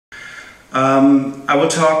I will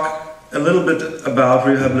talk a little bit about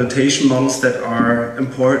rehabilitation models that are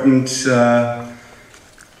important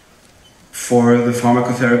for the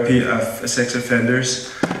pharmacotherapy of sex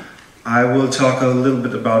offenders. I will talk a little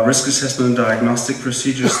bit about risk assessment and diagnostic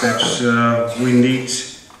procedures that we need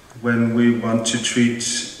when we want to treat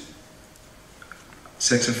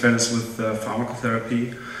sex offenders with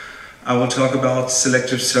pharmacotherapy. I will talk about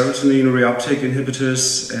selective serotonin reuptake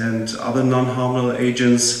inhibitors and other non-hormonal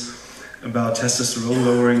agents, about testosterone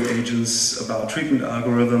lowering agents, about treatment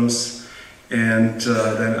algorithms, and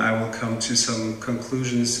then I will come to some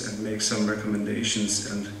conclusions and make some recommendations,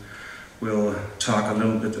 and we'll talk a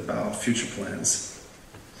little bit about future plans.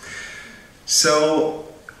 So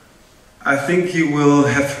I think you will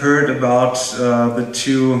have heard about the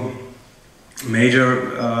two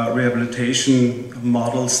major rehabilitation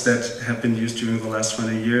models that have been used during the last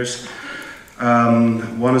 20 years.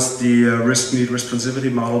 One is the risk-need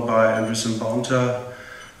responsivity model by Andrews and Bonta.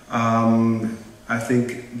 I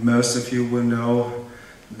think most of you will know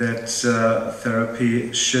that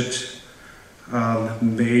therapy should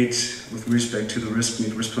made with respect to the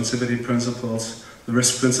risk-need responsivity principles. The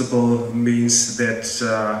risk principle means that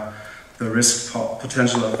the risk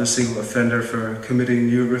potential of the single offender for committing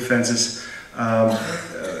new offenses,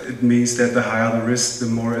 it means that the higher the risk, the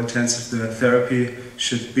more intensive the therapy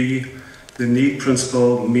should be. The need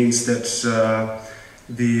principle means that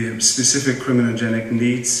the specific criminogenic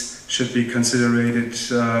needs should be considered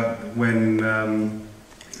when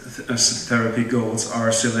therapy goals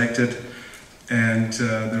are selected. And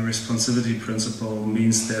the responsivity principle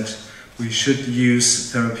means that we should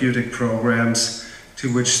use therapeutic programs to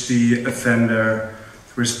which the offender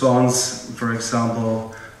responds. For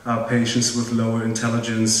example, patients with lower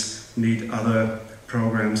intelligence need other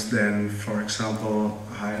programs than, for example,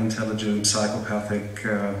 high intelligent psychopathic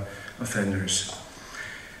offenders.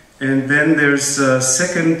 And then there's a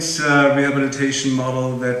second rehabilitation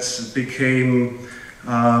model that became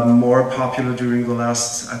more popular during the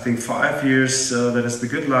last, I think, 5 years. That is the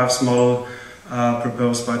Good Lives model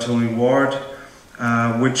proposed by Tony Ward,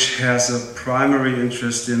 which has a primary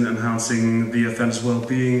interest in enhancing the offender's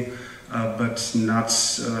well-being, but not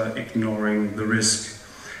ignoring the risk.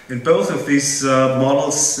 And both of these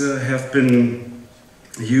models have been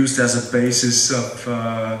used as a basis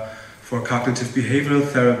for cognitive behavioral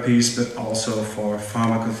therapies, but also for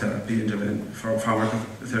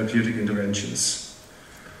pharmacotherapeutic interventions.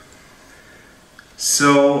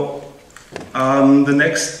 So the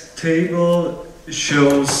next table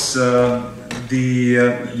shows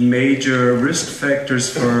the major risk factors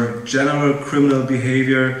for general criminal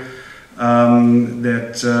behavior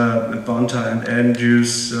that Bonta and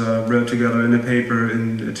Andrews wrote together in a paper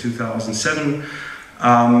in 2007.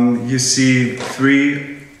 You see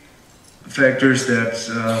three factors that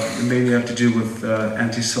mainly have to do with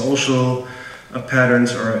antisocial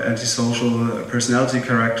patterns or antisocial personality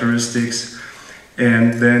characteristics,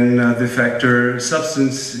 and then the factor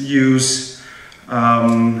substance use,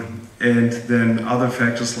 and then other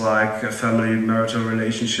factors like family, marital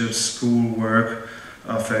relationships, school, work,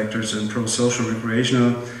 factors, and pro-social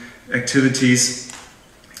recreational activities.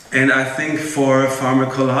 And I think for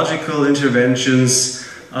pharmacological interventions,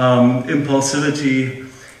 impulsivity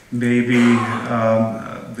may be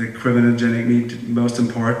the criminogenic need most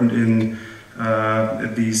important in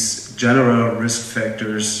these general risk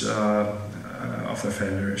factors of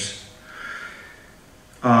offenders.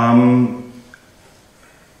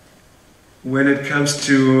 When it comes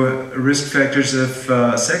to risk factors of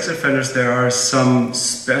sex offenders, there are some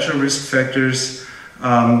special risk factors.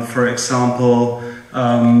 For example,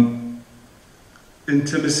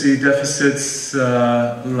 intimacy deficits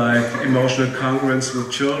like emotional congruence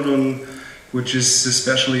with children, which is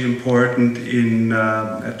especially important in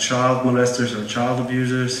child molesters or child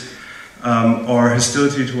abusers, or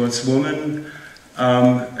hostility towards women.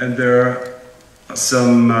 And there are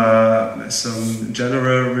some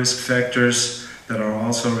general risk factors that are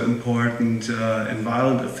also important in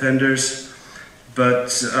violent offenders.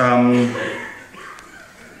 But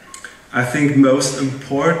I think most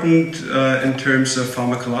important in terms of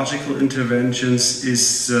pharmacological interventions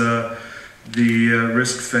is the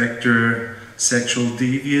risk factor sexual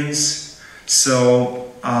deviance.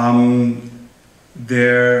 So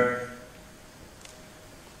there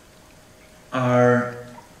are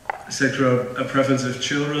sexual preference of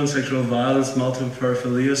children, sexual violence, multiple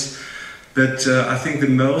paraphilias, but I think the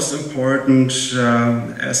most important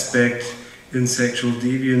aspect in sexual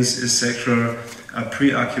deviance is sexual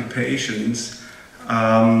preoccupations.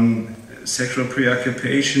 Sexual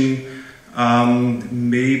preoccupation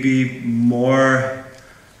may be more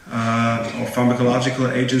or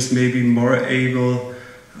pharmacological agents may be more able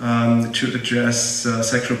to address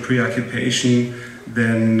sexual preoccupation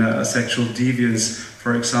than sexual deviance.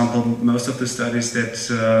 For example, most of the studies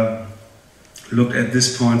that looked at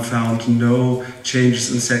this point found no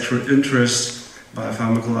changes in sexual interest by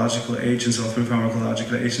pharmacological agents or through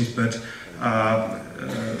pharmacological agents, but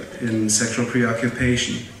in sexual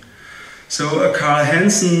preoccupation. So Carl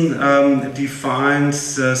Hansen defines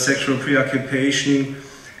sexual preoccupation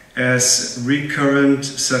as recurrent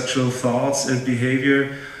sexual thoughts and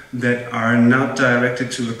behavior that are not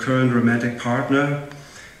directed to a current romantic partner.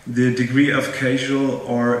 The degree of casual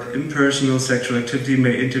or impersonal sexual activity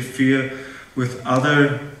may interfere with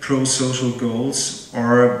other pro-social goals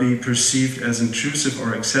or be perceived as intrusive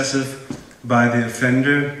or excessive by the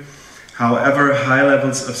offender. However, high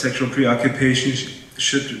levels of sexual preoccupation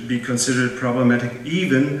should be considered problematic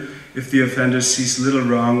even if the offender sees little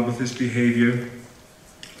wrong with his behavior.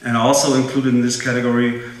 And also included in this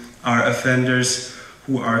category are offenders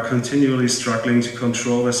who are continually struggling to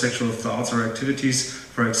control their sexual thoughts or activities.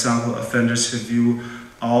 For example, offenders who view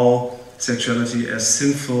all sexuality as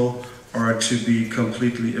sinful or to be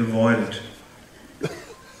completely avoided.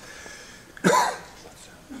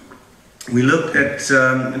 We looked at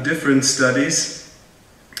different studies,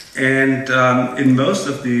 and in most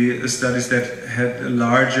of the studies that had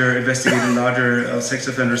investigated larger sex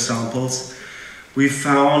offender samples, we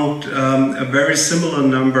found a very similar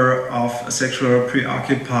number of sexually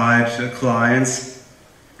preoccupied clients,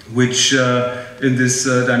 which in this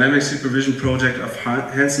dynamic supervision project of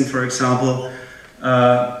Hansen, for example,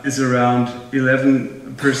 is around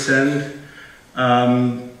 11%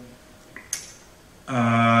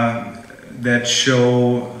 that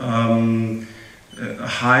show a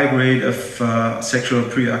high grade of sexual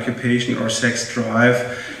preoccupation or sex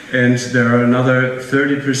drive, and there are another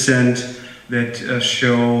 30% that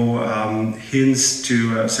show hints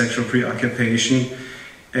to sexual preoccupation,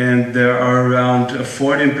 and there are around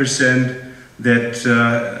 14% that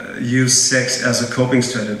use sex as a coping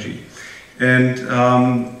strategy. And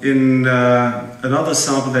in another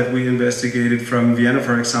sample that we investigated from Vienna,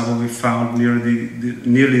 for example, we found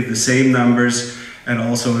nearly the same numbers, and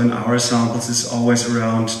also in our samples it's always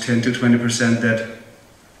around 10 to 20% that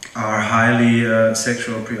are highly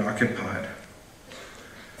sexually preoccupied.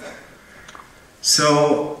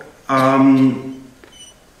 So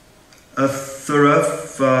a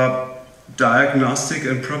thorough diagnostic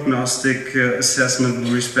and prognostic assessment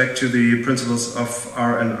with respect to the principles of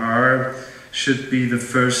R&R should be the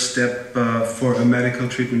first step for a medical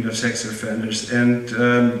treatment of sex offenders, and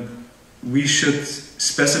we should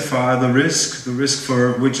specify the risk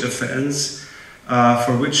for which offense,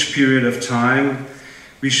 for which period of time.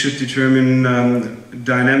 We should determine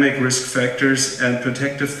dynamic risk factors and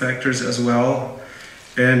protective factors as well,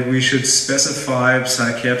 and we should specify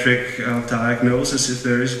psychiatric diagnosis if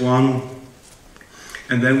there is one,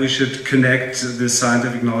 and then we should connect the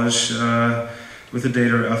scientific knowledge with the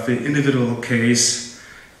data of the individual case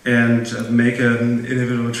and make an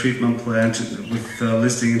individual treatment plan with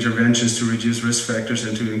listing interventions to reduce risk factors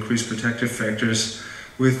and to increase protective factors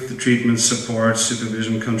with the treatment support,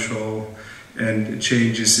 supervision, control, and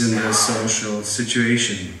changes in the social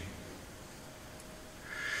situation.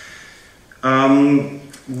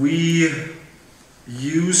 We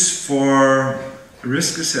use for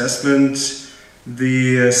risk assessment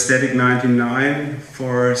the static 99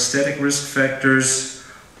 for static risk factors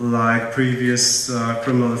like previous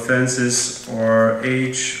criminal offenses or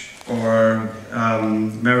age or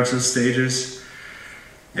marital status.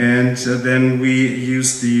 And then we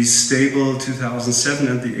use the stable 2007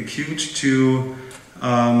 and the acute to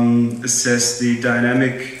assess the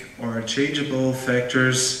dynamic or changeable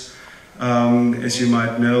factors. As you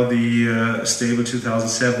might know, the stable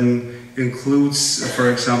 2007 includes,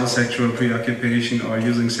 for example, sexual preoccupation or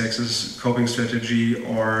using sex as coping strategy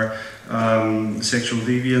or sexual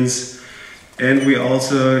deviance. And we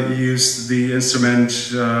also use the instrument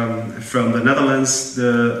from the Netherlands,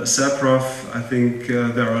 the SAPROF. I think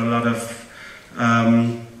there are a lot of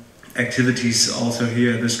activities also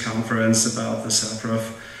here at this conference about the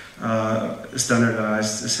SAPROF,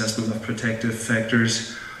 standardized assessment of protective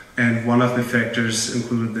factors. And one of the factors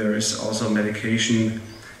included there is also medication,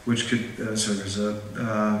 which could serve as a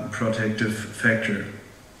protective factor.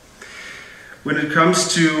 When it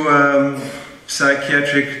comes to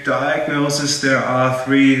psychiatric diagnosis, there are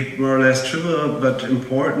three more or less trivial but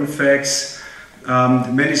important facts.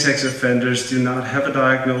 Many sex offenders do not have a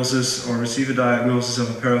diagnosis or receive a diagnosis of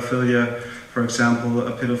a paraphilia, for example,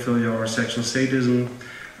 a pedophilia or sexual sadism.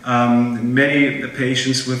 Many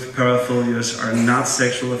patients with paraphilias are not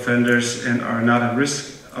sexual offenders and are not at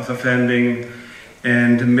risk of offending,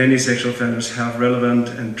 and many sexual offenders have relevant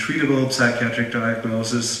and treatable psychiatric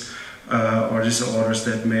diagnosis or disorders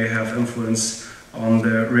that may have influence on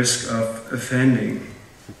the risk of offending.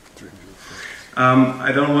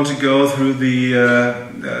 I don't want to go through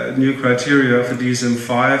the new criteria of the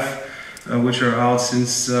DSM-5, which are out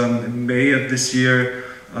since May of this year,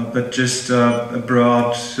 but just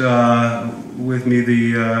brought with me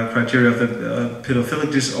the criteria of the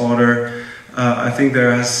pedophilic disorder. I think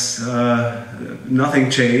there has nothing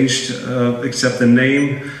changed except the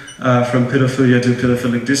name from pedophilia to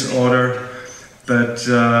pedophilic disorder, but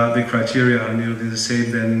the criteria are nearly the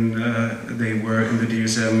same than they were in the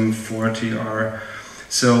DSM-4 TR.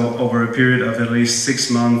 So over a period of at least 6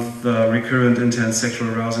 months, recurrent intense sexual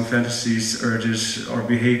arousing fantasies, urges, or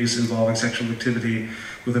behaviors involving sexual activity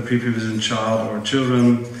with a prepubescent child or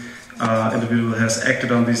children. Individual has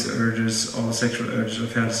acted on these urges. All sexual urges or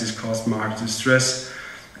fantasies cause marked distress,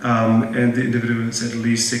 and the individual is at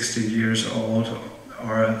least 16 years old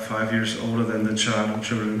or 5 years older than the child or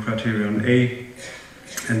children criterion A.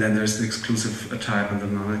 And then there's the exclusive type and the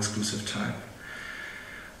non-exclusive type.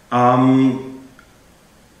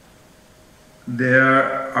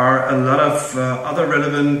 There are a lot of other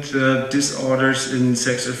relevant disorders in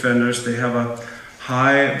sex offenders. They have a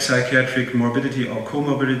high psychiatric morbidity or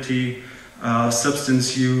comorbidity,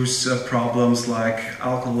 substance use problems like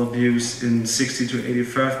alcohol abuse in 60 to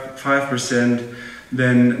 85%,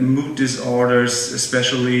 then mood disorders,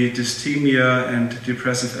 especially dysthymia and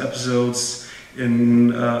depressive episodes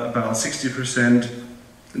in about 60%,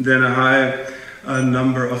 then a high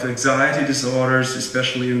number of anxiety disorders,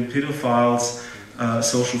 especially in pedophiles.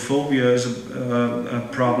 Social phobia is a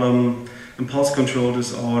problem. Impulse control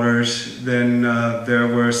disorders. Then there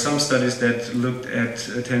were some studies that looked at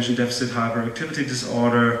attention deficit hyperactivity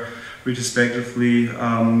disorder retrospectively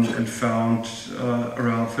and found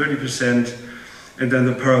around 30%. And then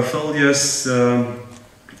the paraphilias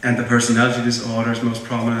and the personality disorders, most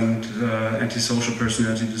prominent antisocial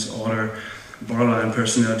personality disorder, borderline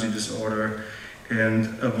personality disorder, and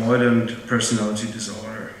avoidant personality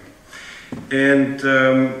disorder. And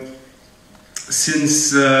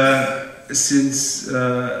since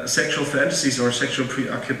sexual fantasies or sexual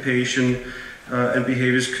preoccupation and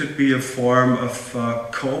behaviors could be a form of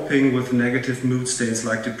coping with negative mood states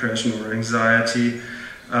like depression or anxiety,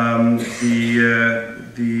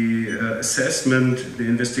 the assessment, the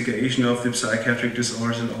investigation of the psychiatric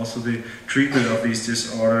disorders and also the treatment of these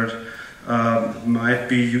disorders might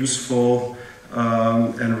be useful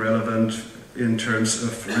and relevant in terms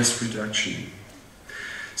of risk reduction.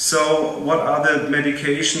 So what are the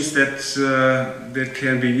medications that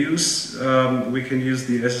can be used? We can use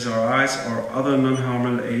the SSRIs or other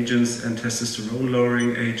non-hormonal agents and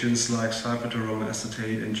testosterone-lowering agents like cyclosporine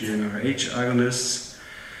acetate and GnRH agonists.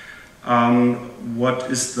 What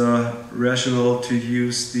is the rationale to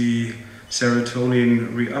use the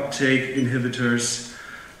serotonin reuptake inhibitors?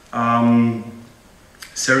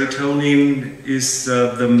 Serotonin is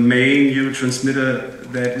the main neurotransmitter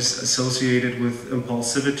that is associated with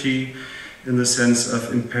impulsivity in the sense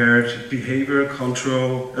of impaired behavior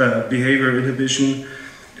control, behavior inhibition,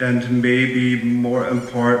 and maybe more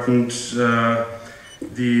important,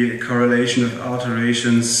 the correlation of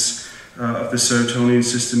alterations of the serotonin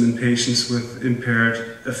system in patients with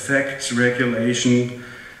impaired affect regulation,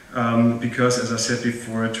 because, as I said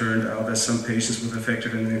before, it turned out that some patients with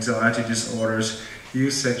affective and anxiety disorders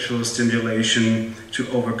use sexual stimulation to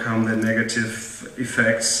overcome the negative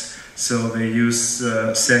effects. So they use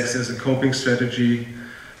sex as a coping strategy,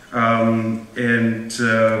 and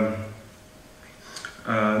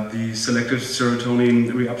the selective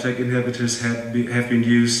serotonin reuptake inhibitors have been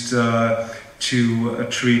used to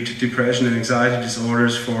treat depression and anxiety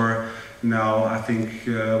disorders for now, I think,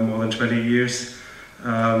 more than 20 years.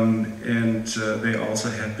 And they also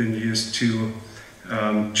have been used to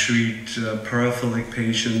treat paraphilic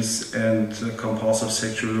patients and compulsive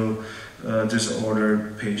sexual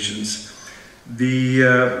disorder patients.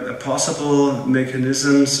 The possible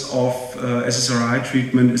mechanisms of SSRI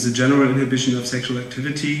treatment is a general inhibition of sexual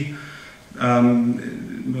activity.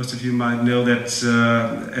 Most of you might know that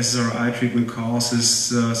SSRI treatment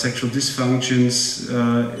causes sexual dysfunctions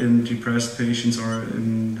in depressed patients or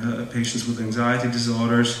in patients with anxiety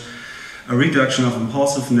disorders, a reduction of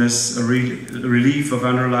impulsiveness, a relief of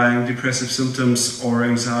underlying depressive symptoms or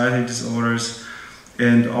anxiety disorders,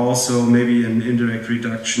 and also maybe an indirect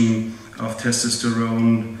reduction of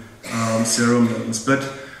testosterone serum levels. But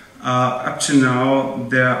up to now,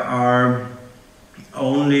 there are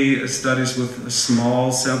only studies with a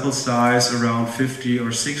small sample size, around 50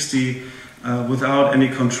 or 60, without any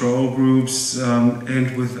control groups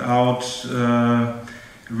and without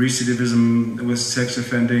recidivism with sex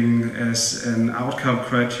offending as an outcome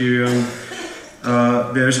criterion.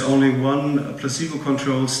 There's only one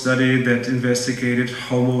placebo-controlled study that investigated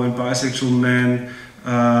homo and bisexual men,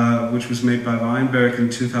 which was made by Weinberg in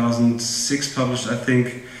 2006, published, I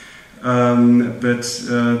think. But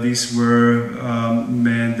these were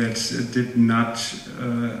men that did not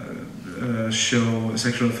show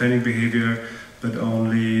sexual offending behavior, but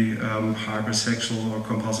only hypersexual or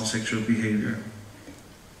compulsive sexual behavior.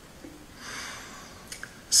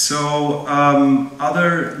 So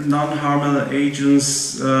other non-hormonal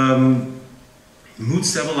agents, mood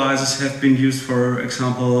stabilizers have been used, for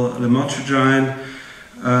example, lamotrigine,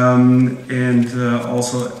 and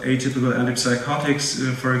also atypical antipsychotics,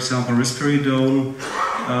 for example, risperidone.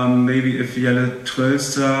 Maybe if Jelle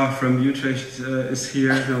Troelstra from Utrecht is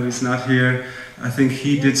here, no, he's not here. I think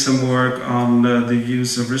he did some work on the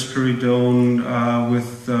use of risperidone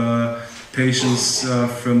with patients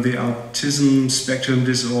from the autism spectrum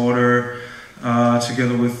disorder,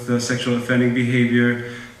 together with sexual offending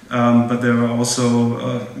behavior. But there are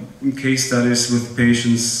also case studies with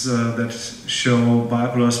patients that show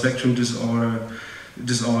bipolar spectrum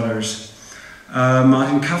disorders.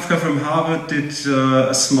 Martin Kafka from Harvard did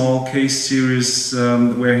a small case series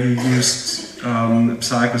where he used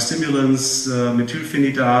psychostimulants,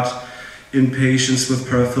 methylphenidate, in patients with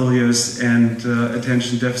paraphilias and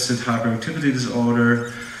attention deficit hyperactivity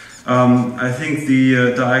disorder. I think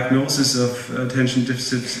the diagnosis of attention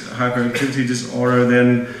deficit hyperactivity disorder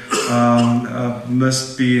then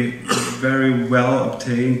must be very well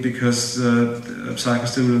obtained, because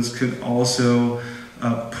psychostimulants could also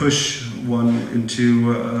push one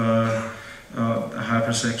into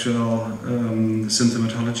hypersexual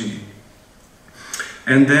symptomatology.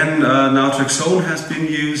 And then naltrexone has been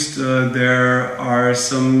used. There are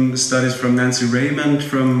some studies from Nancy Raymond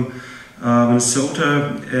from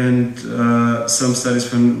Minnesota, and some studies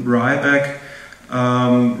from Ryback.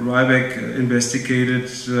 Ryback investigated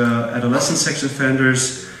adolescent sex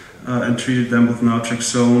offenders and treated them with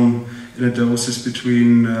naltrexone in a doses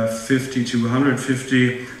between 50 to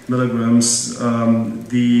 150 milligrams.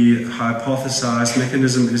 The hypothesized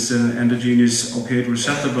mechanism is an endogenous opiate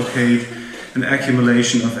receptor blockade, an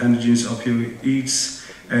accumulation of endogenous opioids,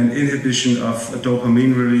 and inhibition of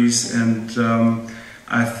dopamine release. And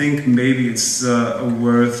I think maybe it's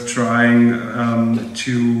worth trying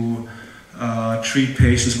to treat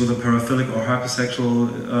patients with a paraphilic or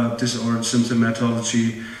hypersexual disordered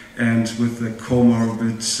symptomatology and with the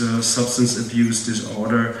comorbid substance abuse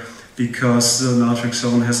disorder, because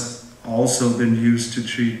naltrexone has also been used to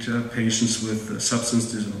treat patients with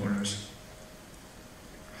substance disorders.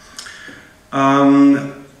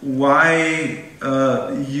 Why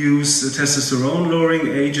use testosterone-lowering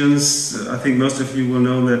agents? I think most of you will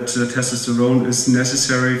know that testosterone is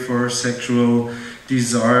necessary for sexual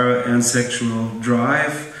desire and sexual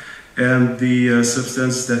drive. And the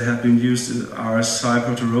substances that have been used are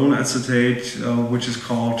cyproterone acetate, which is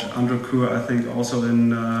called Androcur, I think also in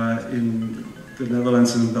the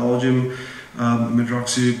Netherlands and Belgium,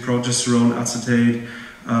 medroxyprogesterone acetate.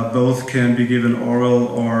 Both can be given oral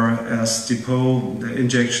or as depot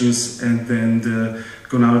injections, and then the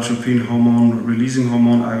gonadotropin hormone releasing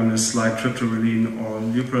hormone agonists like triptorelin or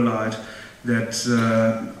leuprolide that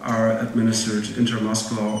are administered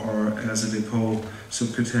intramuscular or as a depot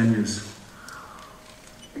subcutaneous.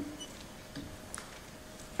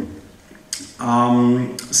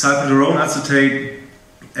 Cyproterone acetate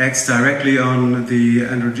acts directly on the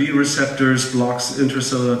androgen receptors, blocks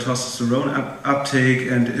intracellular testosterone uptake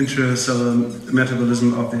and intracellular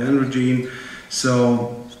metabolism of the androgen.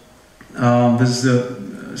 So this is the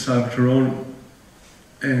cyproterone,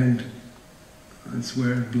 and that's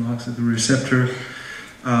where it blocks at the receptor.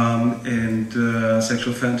 And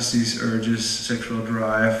sexual fantasies, urges, sexual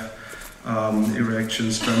drive,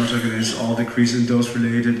 erections, spermatogenesis all decrease in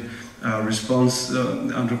dose-related response.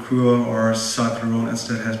 Androcur or cyproterone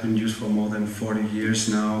acetate has been used for more than 40 years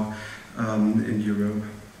now in Europe.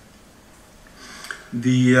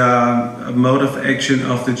 The mode of action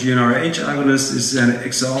of the GnRH agonist is an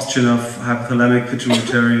exhaustion of hypothalamic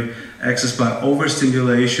pituitary axis by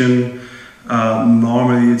overstimulation.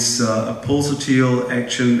 Normally it's a pulsatile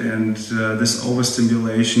action, and this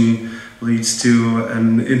overstimulation leads to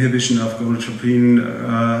an inhibition of gonadotropin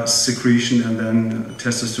secretion and then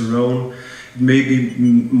testosterone. It may be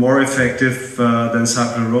more effective than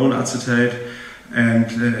cyproterone acetate, and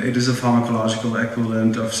it is a pharmacological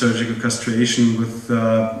equivalent of surgical castration with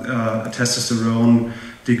testosterone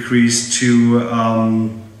decreased to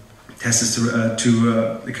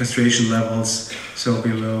to castration levels, so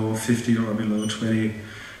below 50 or below 20,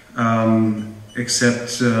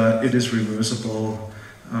 except it is reversible,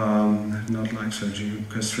 not like surgical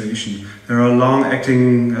castration. There are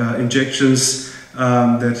long-acting injections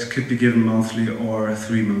that could be given monthly or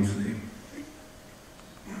 3 monthly.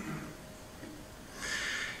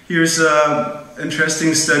 Here's an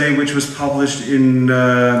interesting study which was published in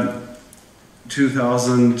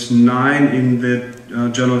 2009 in the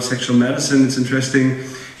Journal of Sexual Medicine. It's interesting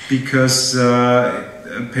because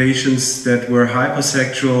patients that were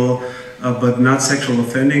hypersexual but not sexual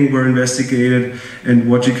offending were investigated, and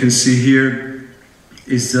what you can see here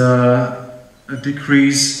is a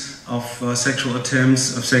decrease of sexual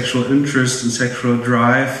attempts, of sexual interest and sexual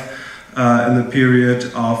drive in the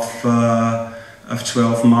period of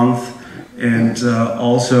 12 months, and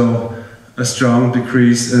also a strong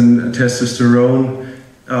decrease in testosterone.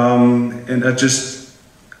 And I just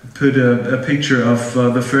put a picture of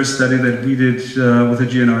the first study that we did with the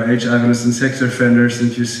GnRH agonist in sex offenders,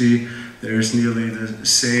 and you see there's nearly the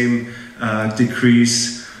same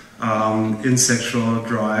decrease in sexual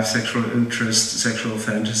drive, sexual interest, sexual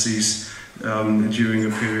fantasies during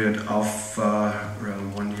a period of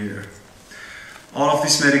around 1 year. All of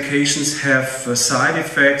these medications have side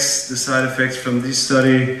effects. The side effects from this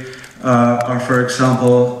study are, for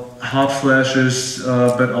example, hot flashes,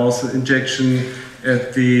 but also injection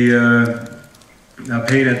at the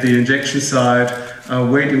pain at the injection site.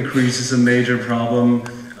 Weight increase is a major problem.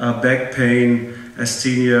 Back pain,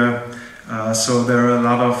 asthenia. So there are a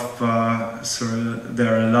lot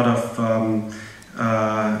of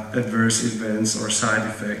adverse events or side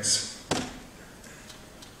effects.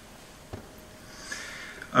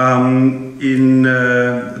 In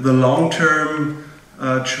the long-term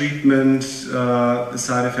treatment,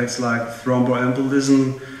 side effects like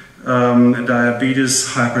thromboembolism, diabetes,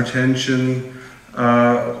 hypertension,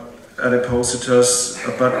 adipositas,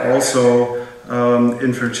 but also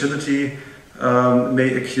infertility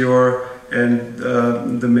may occur, and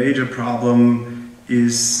the major problem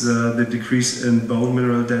is the decrease in bone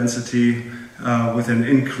mineral density with an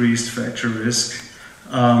increased fracture risk.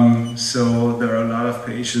 So there are a lot of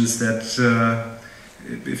patients that,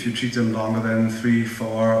 if you treat them longer than 3,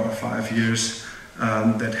 4, or 5 years,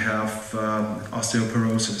 that have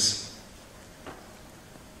osteoporosis.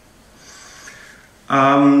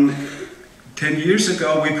 10 years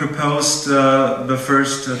ago, we proposed the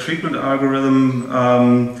first treatment algorithm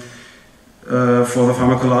for the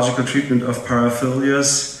pharmacological treatment of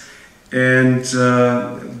paraphilias, and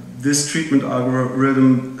this treatment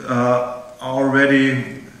algorithm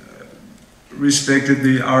already respected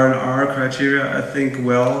the R&R criteria, I think,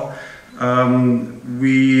 well.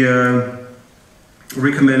 We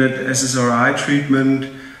recommended SSRI treatment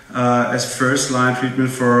as first-line treatment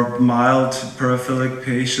for mild paraphilic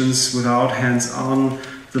patients without hands-on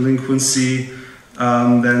delinquency,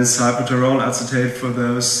 then cyproterone acetate for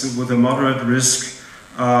those with a moderate risk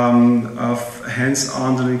of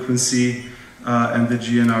hands-on delinquency, and the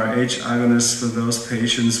GnRH agonist for those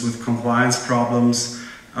patients with compliance problems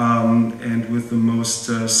and with the most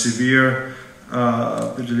severe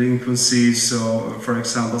delinquency. So, for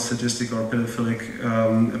example, sadistic or pedophilic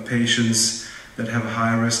patients that have a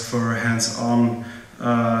high risk for hands-on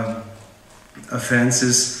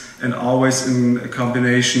offenses, and always in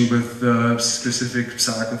combination with specific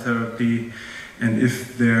psychotherapy. And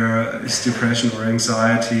if there is depression or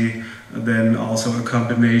anxiety, then also a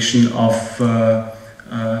combination of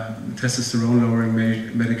testosterone-lowering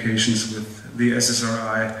medications with the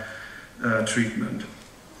SSRI treatment.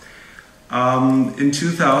 In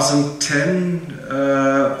 2010,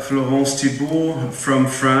 Florence Thibault from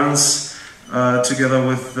France, together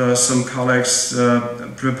with some colleagues,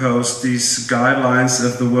 proposed these guidelines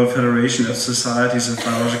of the World Federation of Societies of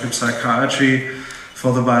Biological Psychiatry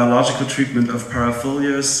for the biological treatment of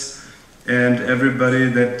paraphilias. And everybody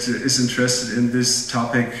that is interested in this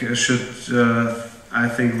topic should, I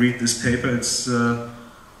think, read this paper. It's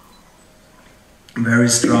very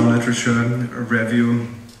strong literature review.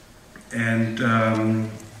 And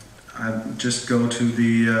I just go to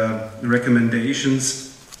the recommendations.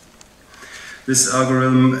 This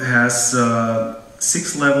algorithm has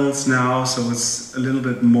 6 levels now, so it's a little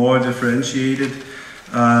bit more differentiated.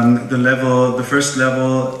 The first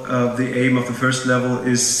level, the aim of the first level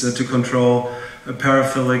is to control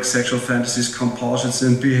paraphilic sexual fantasies, compulsions,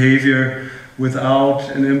 and behavior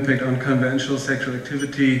without an impact on conventional sexual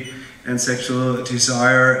activity and sexual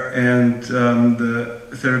desire. And the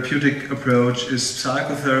therapeutic approach is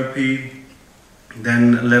psychotherapy.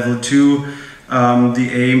 Then level 2,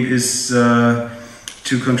 the aim is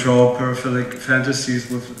to control paraphilic fantasies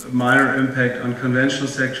with minor impact on conventional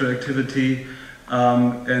sexual activity,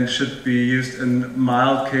 and should be used in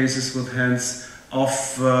mild cases with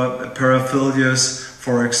hands-off paraphilias,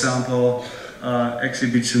 for example,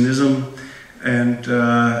 exhibitionism. And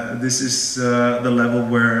this is the level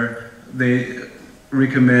where they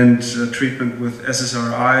recommend treatment with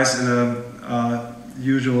SSRIs in a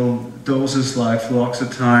usual doses like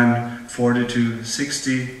fluoxetine 40 to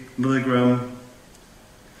 60 milligram.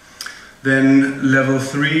 Then level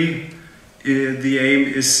 3, the aim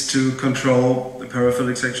is to control the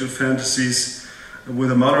paraphilic sexual fantasies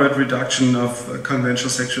with a moderate reduction of conventional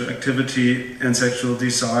sexual activity and sexual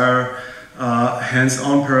desire,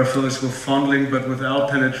 hands-on paraphilics with fondling but without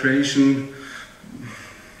penetration,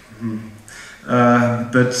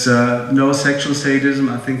 but no sexual sadism.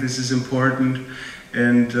 I think this is important.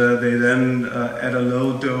 And they then add a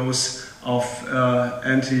low dose of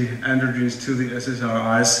anti-androgens to the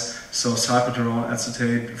SSRIs, so cyclopentone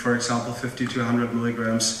acetate, for example, 50 to 100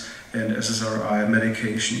 milligrams, and SSRI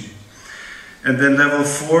medication. And then level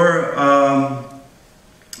 4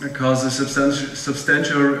 causes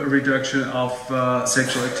substantial reduction of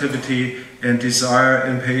sexual activity and desire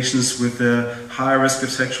in patients with a high risk of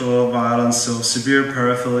sexual violence, so severe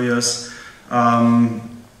paraphilias.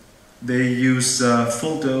 They use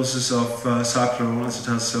full doses of cyclopentone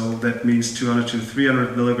acetate, so that means 200 to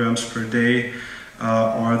 300 milligrams per day,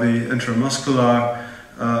 or the intramuscular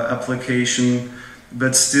application.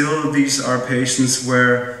 But still, these are patients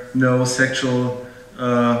where no sexual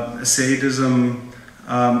sadism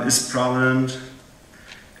is prominent.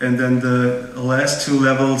 And then the last 2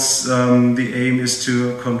 levels, the aim is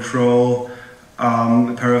to control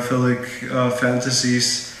paraphilic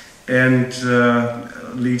fantasies and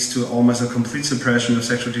leads to almost a complete suppression of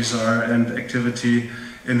sexual desire and activity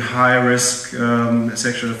in high-risk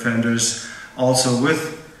sexual offenders, also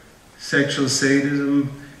with sexual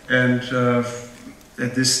sadism. And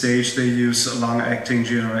at this stage they use long-acting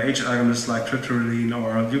GnRH agonists like triptorelin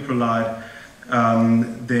or leuprolide.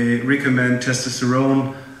 They recommend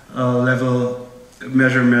testosterone level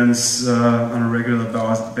measurements on a regular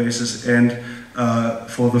basis, and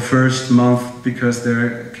for the first month, because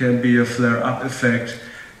there can be a flare-up effect,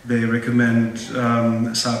 they recommend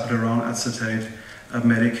cyclopentone acetate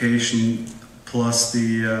medication plus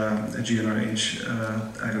the GnRH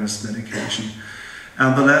agonist medication.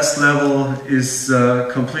 And the last level is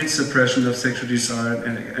complete suppression of sexual desire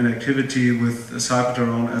and activity with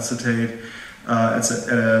cyclopentone acetate at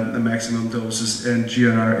the maximum doses and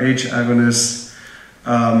GnRH agonists.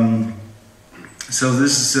 So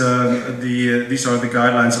this is these are the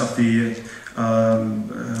guidelines of the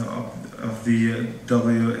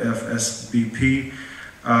WFSBP,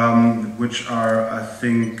 which are, I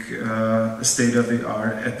think, state of the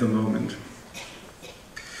art at the moment.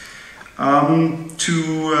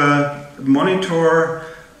 To monitor,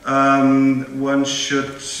 one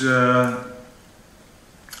should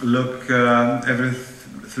look every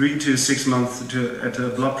 3 to 6 months at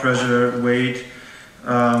blood pressure, weight,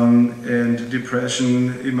 and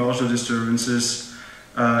depression, emotional disturbances.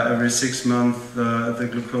 Every 6 months, the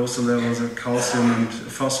glucose levels of calcium and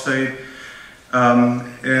phosphate.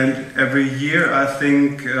 And every year, I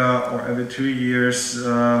think, or every 2 years,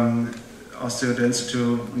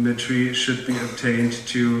 osteodensitometry should be obtained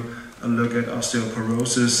to look at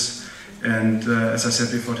osteoporosis. And as I said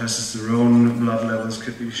before, testosterone blood levels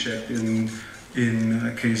could be checked in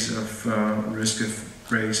a case of risk of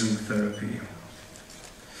breaks in therapy.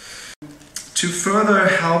 To further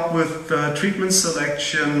help with treatment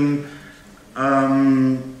selection,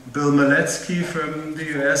 Bill Maletsky from the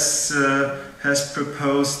US has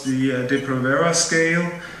proposed the Depo-Vera scale.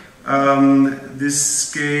 This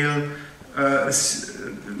scale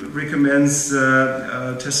recommends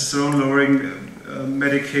testosterone-lowering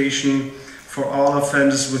medication for all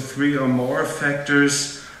offenders with 3 or more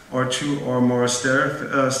factors, or 2 or more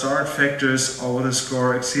start factors, or with a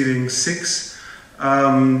score exceeding 6.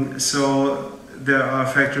 So there are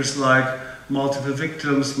factors like multiple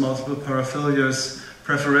victims, multiple paraphilias,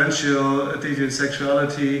 preferential deviant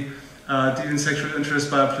sexuality, deviant sexual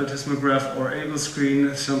interest by a platysmograph or able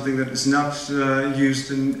screen, something that is not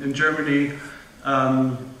used in Germany,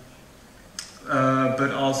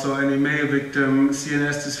 but also any male victim.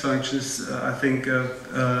 CNS dysfunctions, I think,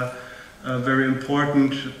 a very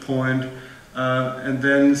important point. And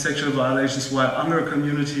then sexual violations while under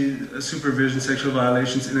community supervision, sexual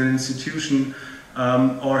violations in an institution,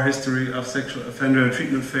 or history of sexual offender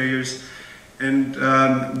treatment failures. And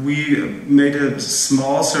we made a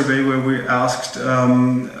small survey where we asked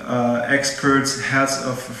experts, heads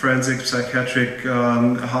of forensic psychiatric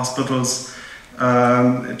hospitals,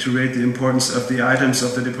 to rate the importance of the items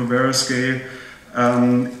of the Depo-Vero scale,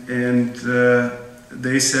 and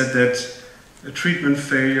they said that a treatment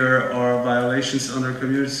failure or violations under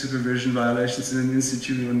community supervision, violations in an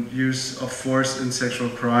institute, and use of force in sexual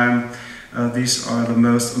crime, these are the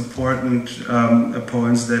most important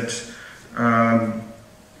points that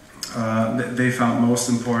they found most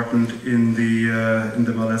important in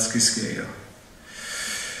the Maletsky scale.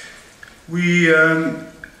 We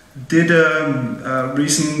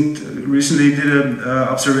recently did an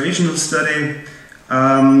observational study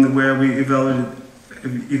where we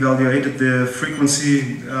evaluated the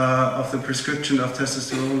frequency of the prescription of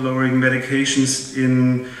testosterone-lowering medications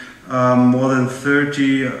in more than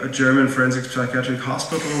 30 German forensic psychiatric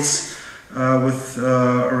hospitals with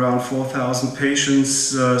around 4,000 patients,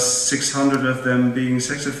 600 of them being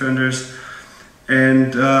sex offenders.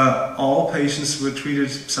 And all patients were treated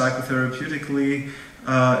psychotherapeutically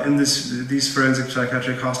in these forensic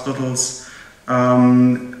psychiatric hospitals.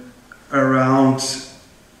 Around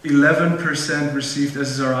 11% received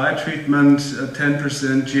SSRI treatment,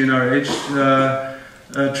 10% GnRH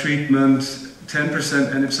treatment,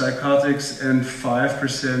 10% antipsychotics, and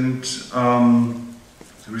 5%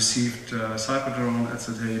 received cyclodrone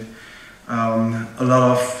acetate. A lot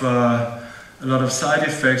of side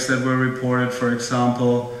effects that were reported. For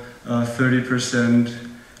example, 30%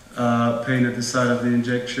 pain at the site of the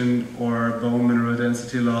injection, or bone mineral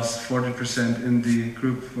density loss, 40% in the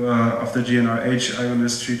group of the GnRH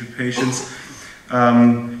agonist treated patients.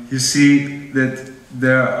 You see that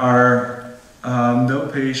there are no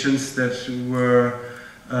patients that were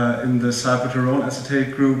in the cyclodrone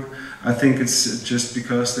acetate group. I think it's just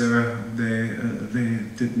because they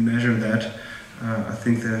didn't measure that. I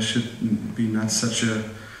think there should be not such a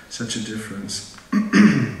difference.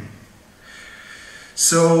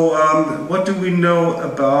 So, what do we know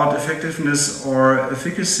about effectiveness or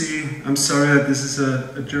efficacy? I'm sorry that this is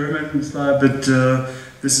a German slide, but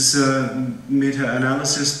this is a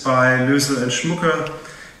meta-analysis by Lösel and Schmucker,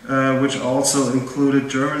 which also included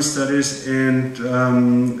German studies and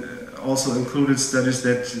also included studies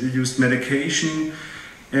that used medication,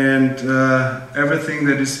 and everything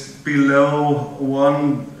that is below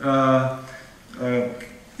 1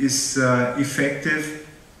 is effective.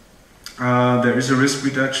 There is a risk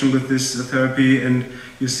reduction with this therapy, and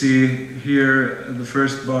you see here the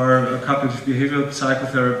first bar, cognitive behavioral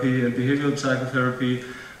psychotherapy and behavioral psychotherapy.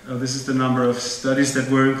 This is the number of studies that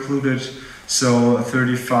were included. So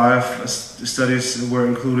 35 studies were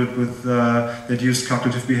included with that used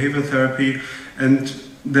cognitive behavioral therapy, and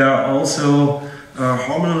there are also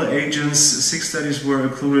hormonal agents. 6 studies were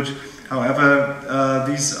included. However,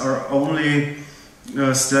 these are only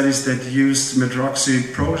studies that used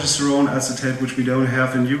medroxyprogesterone acetate, which we don't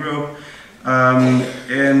have in Europe,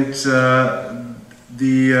 and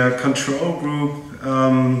the control group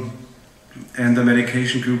and the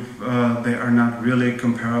medication group, they are not really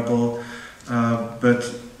comparable, but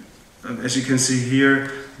as you can see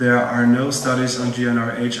here, there are no studies on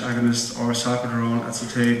GnRH agonists or cyclodrone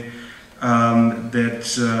acetate that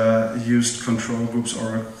used control groups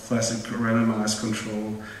or a classic randomized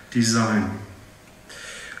control design.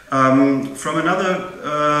 From another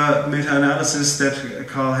meta-analysis that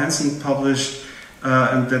Carl Hansen published,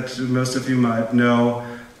 and that most of you might know,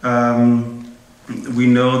 we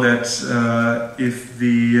know that if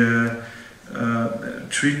the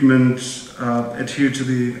treatment adhere to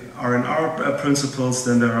the RNR principles,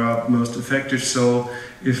 then they are most effective. So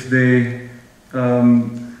if they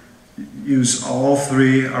use all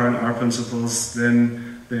 3 RNR principles,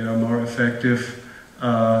 then they are more effective.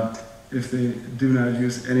 If they do not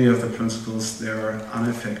use any of the principles, they are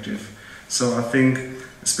ineffective. So I think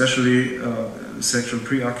especially sexual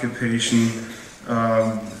preoccupation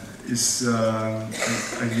is a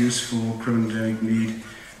useful criminogenic need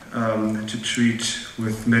to treat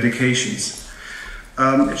with medications.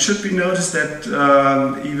 It should be noticed that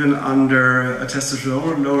even under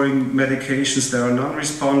testosterone-lowering medications, there are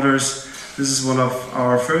non-responders. This is one of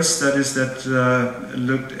our first studies that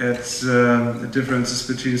looked at the differences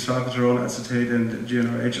between cyclodrone acetate and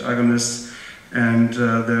GnRH agonists, and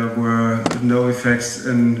there were no effects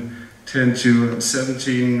in 10 to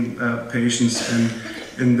 17 patients. And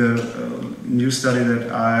in the new study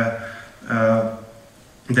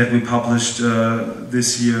that we published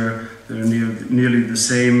this year, there are nearly the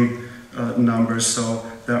same numbers. So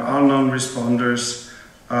there are non-responders.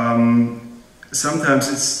 Sometimes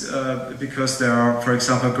it's because there are, for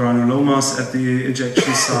example, granulomas at the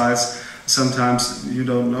injection sites. Sometimes you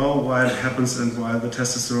don't know why it happens and why the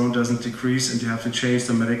testosterone doesn't decrease, and you have to change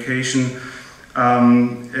the medication.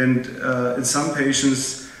 In some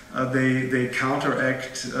patients, they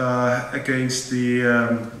counteract against the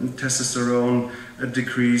testosterone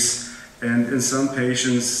decrease, and in some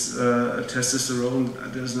patients testosterone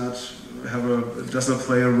does not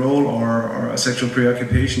play a role, or a sexual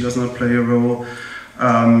preoccupation does not play a role.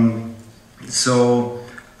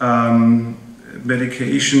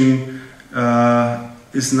 Medication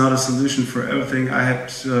is not a solution for everything. I had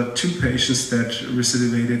 2 patients that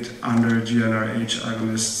recidivated under GnRH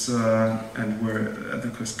agonists and were at the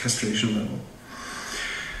castration level.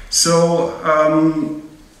 So,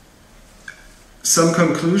 some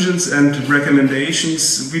conclusions and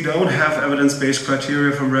recommendations. We don't have evidence-based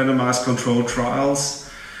criteria from randomized controlled trials.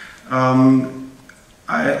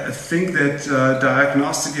 I think that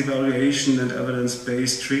diagnostic evaluation and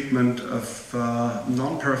evidence-based treatment of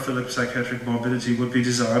non-paraphilic psychiatric morbidity would be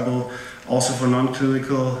desirable also for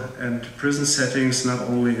non-clinical and prison settings, not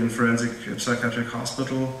only in forensic psychiatric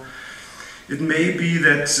hospital. It may be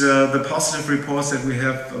that the positive reports that we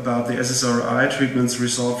have about the SSRI treatments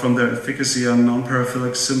result from their efficacy on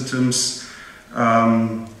non-paraphilic symptoms,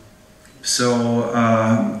 or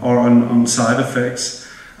on side effects.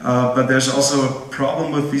 But there's also a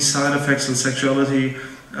problem with these side effects on sexuality.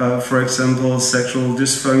 For example, sexual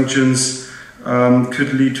dysfunctions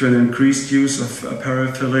could lead to an increased use of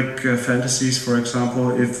paraphilic fantasies. For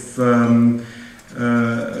example, if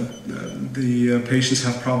the patients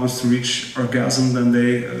have problems to reach orgasm, then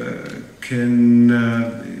they can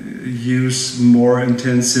use more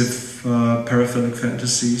intensive paraphilic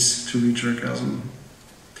fantasies to reach orgasm.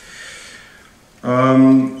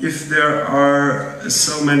 If there are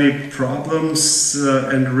so many problems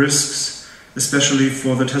and risks, especially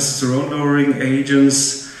for the testosterone-lowering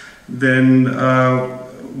agents, then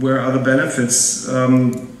where are the benefits?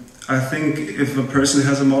 I think if a person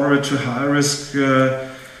has a moderate to high risk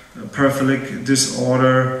paraphilic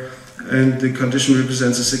disorder and the condition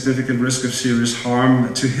represents a significant risk of serious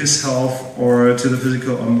harm to his health or to the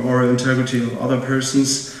physical or moral integrity of other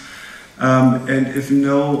persons, and if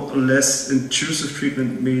no less intrusive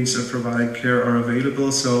treatment means of providing care are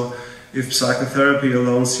available, so if psychotherapy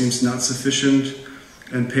alone seems not sufficient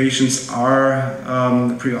and patients are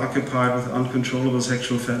preoccupied with uncontrollable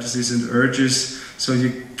sexual fantasies and urges, so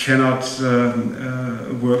you cannot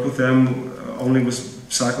work with them only with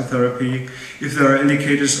psychotherapy. If there are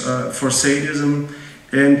indicators for sadism,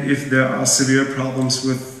 and if there are severe problems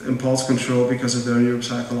with impulse control because of their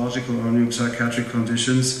neuropsychological or neuropsychiatric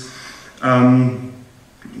conditions,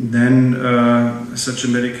 then such a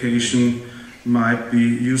medication might be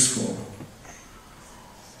useful.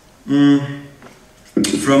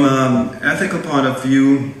 From an ethical point of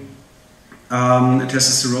view,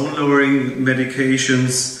 testosterone-lowering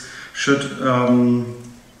medications should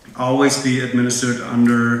always be administered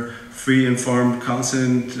under free informed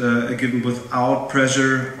consent, given without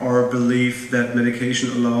pressure or belief that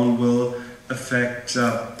medication alone will affect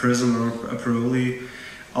prison or parolee.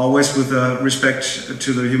 Always with respect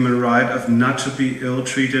to the human right of not to be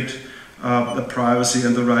ill-treated, the privacy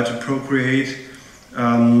and the right to procreate.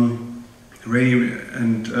 Rainey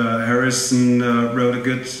and Harrison wrote a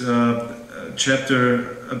good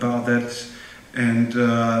chapter about that, and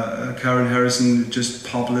Karen Harrison just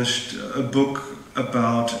published a book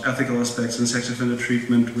about ethical aspects in sex offender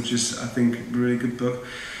treatment, which is, I think, a really good book.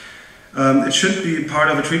 It should be part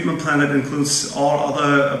of a treatment plan that includes all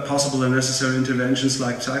other possible and necessary interventions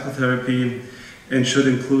like psychotherapy, and should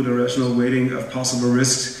include a rational weighting of possible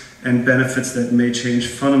risks and benefits that may change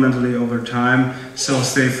fundamentally over time, so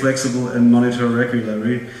stay flexible and monitor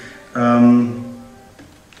regularly.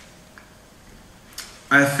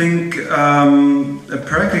 I think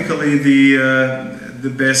practically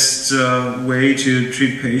the best way to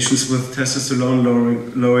treat patients with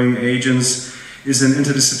testosterone-lowering agents is an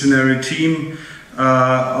interdisciplinary team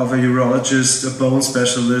of a urologist, a bone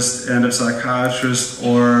specialist, and a psychiatrist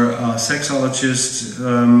or a sexologist.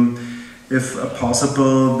 If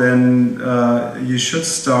possible, then you should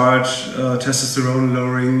start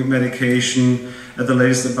testosterone-lowering medication at the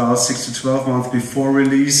latest about 6 to 12 months before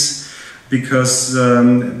release, because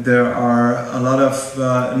there are a lot of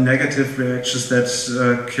negative reactions that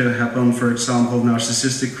can happen. For example,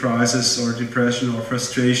 narcissistic crisis or depression or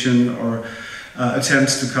frustration, or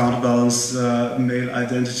attempts to counterbalance male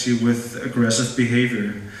identity with aggressive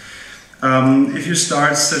behavior. If you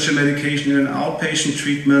start such a medication in an outpatient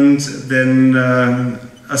treatment, then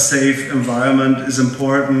a safe environment is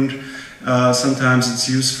important. Sometimes it's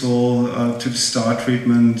useful to start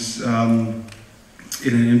treatment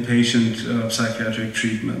in an inpatient psychiatric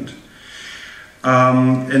treatment.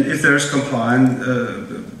 And if there's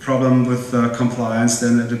problem with compliance,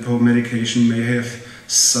 then a depot medication may have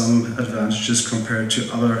some advantages compared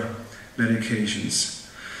to other medications.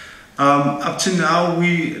 Up to now,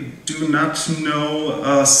 we do not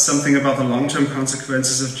know something about the long-term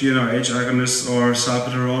consequences of GnRH agonists or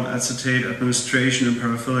salpeterone acetate administration in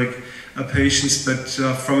paraphilic patients, but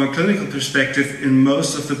from a clinical perspective, in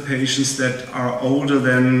most of the patients that are older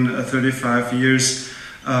than 35 years,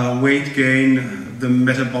 weight gain, the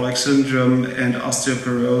metabolic syndrome, and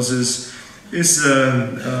osteoporosis is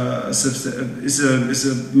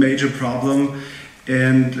a major problem,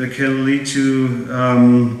 and can lead to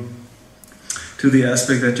the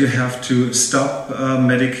aspect that you have to stop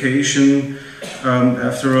medication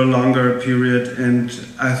after a longer period. And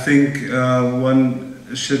I think one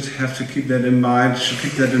should have to keep that in mind,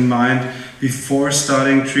 before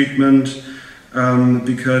starting treatment,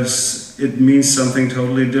 because it means something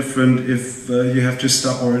totally different if you have to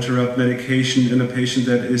stop or interrupt medication in a patient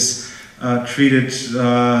that is treated in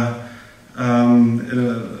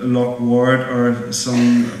a locked ward, or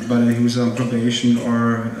somebody who's on probation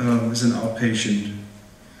or is an outpatient.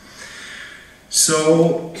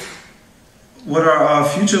 So what are our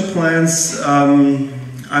future plans? I'm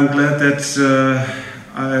glad that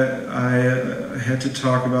I had to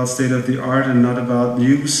talk about state-of-the-art and not about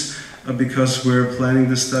news, because we're planning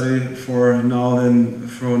this study for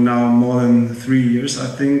now more than 3 years, I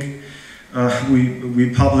think. We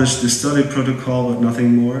published the study protocol, but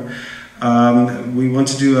nothing more. We want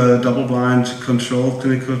to do a double-blind controlled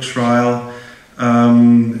clinical trial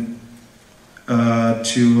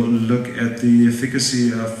to look at the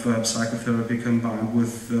efficacy of psychotherapy combined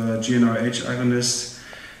with GnRH agonists.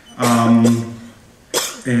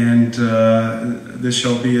 And this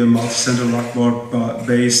shall be a multi-center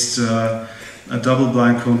lockboard-based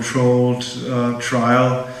double-blind controlled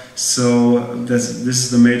trial. So this is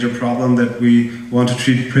the major problem, that we want to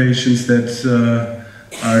treat patients that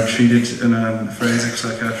are treated in a forensic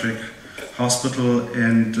psychiatric hospital,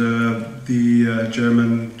 and the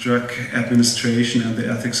German Drug Administration and the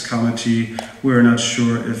Ethics Committee, we're not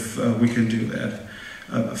sure if we can do that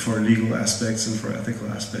for legal aspects and for ethical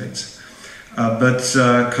aspects. But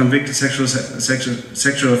convicted sexual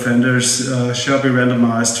offenders shall be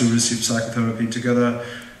randomized to receive psychotherapy together,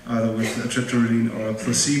 either with a triptorelin or a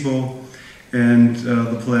placebo. And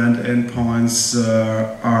the planned endpoints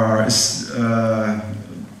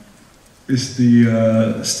is the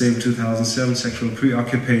Stable 2007 sexual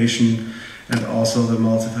preoccupation, and also the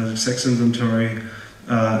multifaceted sex inventory,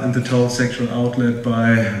 and the total sexual outlet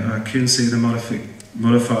by Kinsey, the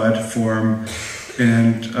modified form.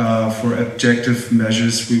 And for objective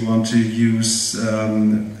measures, we want to use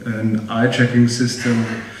an eye-tracking system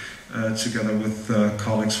together with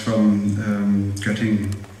colleagues from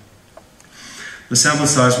Göttingen. The sample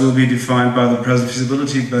size will be defined by the present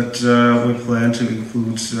feasibility, but we plan to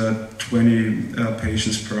include 20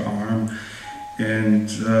 patients per arm.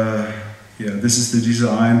 And yeah, this is the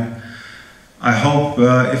design. I hope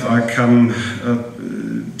if I come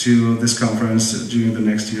to this conference during the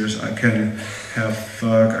next years, I can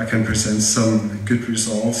present some good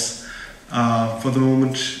results. For the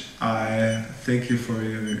moment, I thank you for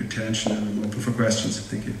your attention, and I'm open for questions.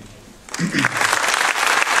 Thank you.